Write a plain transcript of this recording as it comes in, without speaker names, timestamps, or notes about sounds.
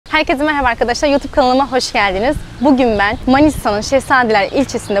Herkese merhaba arkadaşlar. YouTube kanalıma hoş geldiniz. Bugün ben Manisa'nın Şehzadeler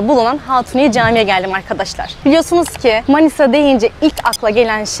ilçesinde bulunan Hatuniye Camii'ye geldim arkadaşlar. Biliyorsunuz ki Manisa deyince ilk akla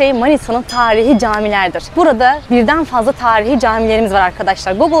gelen şey Manisa'nın tarihi camilerdir. Burada birden fazla tarihi camilerimiz var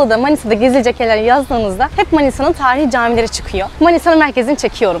arkadaşlar. Google'da Manisa'da gezilecek yerler yazdığınızda hep Manisa'nın tarihi camileri çıkıyor. Manisa'nın merkezini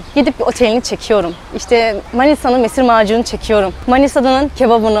çekiyorum. Gidip bir otelini çekiyorum. İşte Manisa'nın mesir macunu çekiyorum. Manisa'nın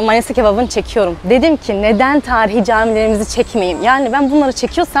kebabını, Manisa kebabını çekiyorum. Dedim ki neden tarihi camilerimizi çekmeyeyim? Yani ben bunları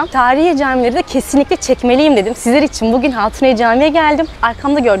çekiyorsam tarihi camileri de kesinlikle çekmeliyim dedim. Sizler için bugün Hatuniye Camii'ye geldim.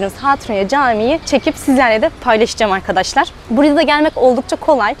 Arkamda gördüğünüz Hatuniye Camii'yi çekip sizlerle de paylaşacağım arkadaşlar. Buraya da gelmek oldukça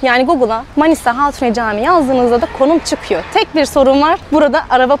kolay. Yani Google'a Manisa Hatuniye Camii yazdığınızda da konum çıkıyor. Tek bir sorun var. Burada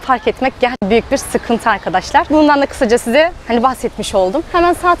araba park etmek gerçekten büyük bir sıkıntı arkadaşlar. Bundan da kısaca size bahsetmiş oldum.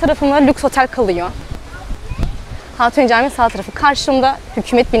 Hemen sağ tarafımda lüks otel kalıyor. Hatuniye Camii sağ tarafı. Karşımda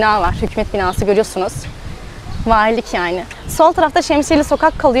hükümet bina var. Hükümet binası görüyorsunuz. Valilik yani. Sol tarafta Şemsiyeli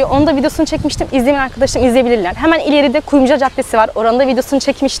Sokak kalıyor. Onun da videosunu çekmiştim. İzlemeyen arkadaşlarım izleyebilirler. Hemen ileride Kuyumcular Caddesi var. Oranın da videosunu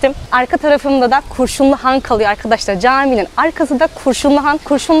çekmiştim. Arka tarafımda da Kurşunlu Han kalıyor arkadaşlar. Caminin arkası da Kurşunlu Han.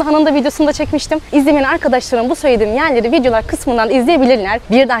 Kurşunlu Han'ın da videosunu da çekmiştim. İzlemeyen arkadaşlarım bu söylediğim yerleri videolar kısmından izleyebilirler.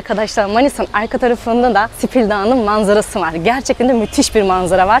 Bir de arkadaşlar Manisa'nın arka tarafında da Sipil Dağı'nın manzarası var. Gerçekten de müthiş bir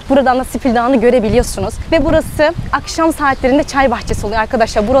manzara var. Buradan da Sipil Dağı'nı görebiliyorsunuz. Ve burası akşam saatlerinde çay bahçesi oluyor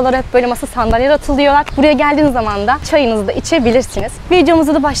arkadaşlar. Buralara hep böyle masa sandalyeler atılıyorlar. Buraya geldiğiniz zaman da çayınızı da içebilirsiniz.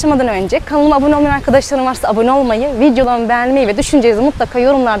 Videomuza da başlamadan önce kanalıma abone olmayan arkadaşlarım varsa abone olmayı, videolarımı beğenmeyi ve düşüncelerinizi mutlaka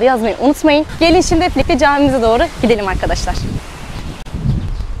yorumlarda yazmayı unutmayın. Gelin şimdi hep birlikte camimize doğru gidelim arkadaşlar.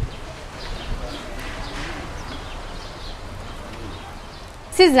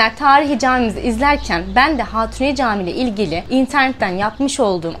 Sizler tarihi camimizi izlerken ben de Hatuniye Camii ile ilgili internetten yapmış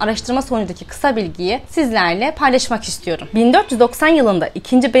olduğum araştırma sonucundaki kısa bilgiyi sizlerle paylaşmak istiyorum. 1490 yılında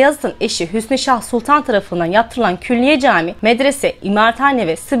 2. Bayezid'in eşi Hüsn-i Şah Sultan tarafından yaptırılan külliye cami, medrese, imarathane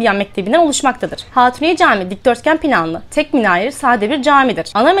ve sıbyan mektebinden oluşmaktadır. Hatuniye Camii dikdörtgen planlı, tek minareli sade bir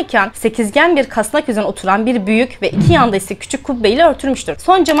camidir. Ana mekan sekizgen bir kasnak üzerine oturan bir büyük ve iki yanda ise küçük kubbe ile örtülmüştür.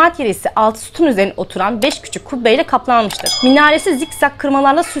 Son cemaat yeri ise 6 sütun üzerine oturan 5 küçük kubbe ile kaplanmıştır. Minaresi zikzak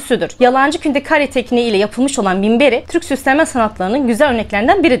kırmalarla süslüdür. Yalancı kündekari tekniği ile yapılmış olan minberi Türk süsleme sanatlarının güzel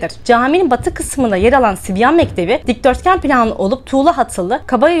örneklerinden biridir. Caminin batı kısmında yer alan sıbyan mektebi dikdörtgen planlı olup tuğla hatıllı,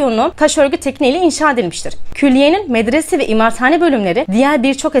 kaba yonu taş örgü tekniği ile inşa edilmiştir. Külliyenin medrese ve imarathane bölümleri diğer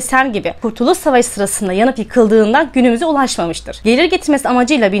birçok eser gibi Kurtuluş Savaşı sırasında yanıp yıkıldığından günümüze ulaşmamıştır. Gelir getirmesi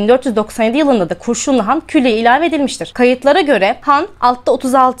amacıyla 1497 yılında da Kurşunlu Han külliye ilave edilmiştir. Kayıtlara göre Han altta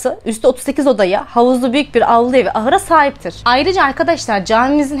 36, üstte 38 odaya, havuzlu büyük bir avluya ve ahıra sahiptir. Ayrıca arkadaşlar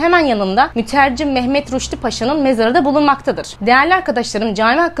camimizin hemen yanında mütercim Mehmet Ruşdi Paşa'nın mezarı da bulunmaktadır. Değerli arkadaşlarım,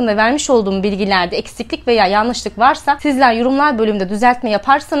 cami hakkında vermiş olduğum bilgilerde eksiklik veya yanlışlık varsa sizler yorumlar bölümünde düzeltme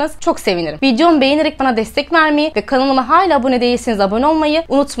yaparsanız çok sevinirim. Videomu beğenerek bana destek vermeyi ve kanalıma hala abone değilseniz abone olmayı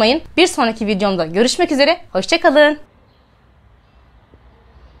unutmayın. Bir sonraki videomda görüşmek üzere. Hoşçakalın.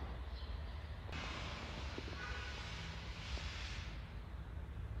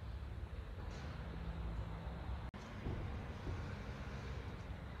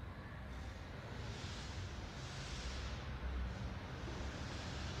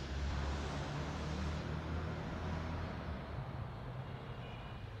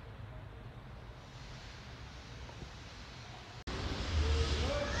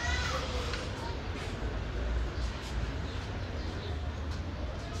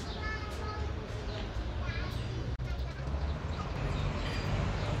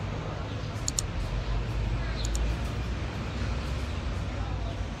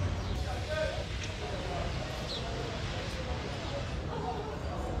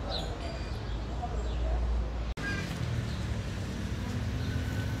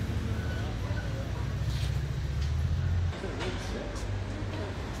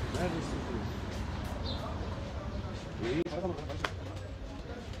 Neredesin? İyi, bakalım.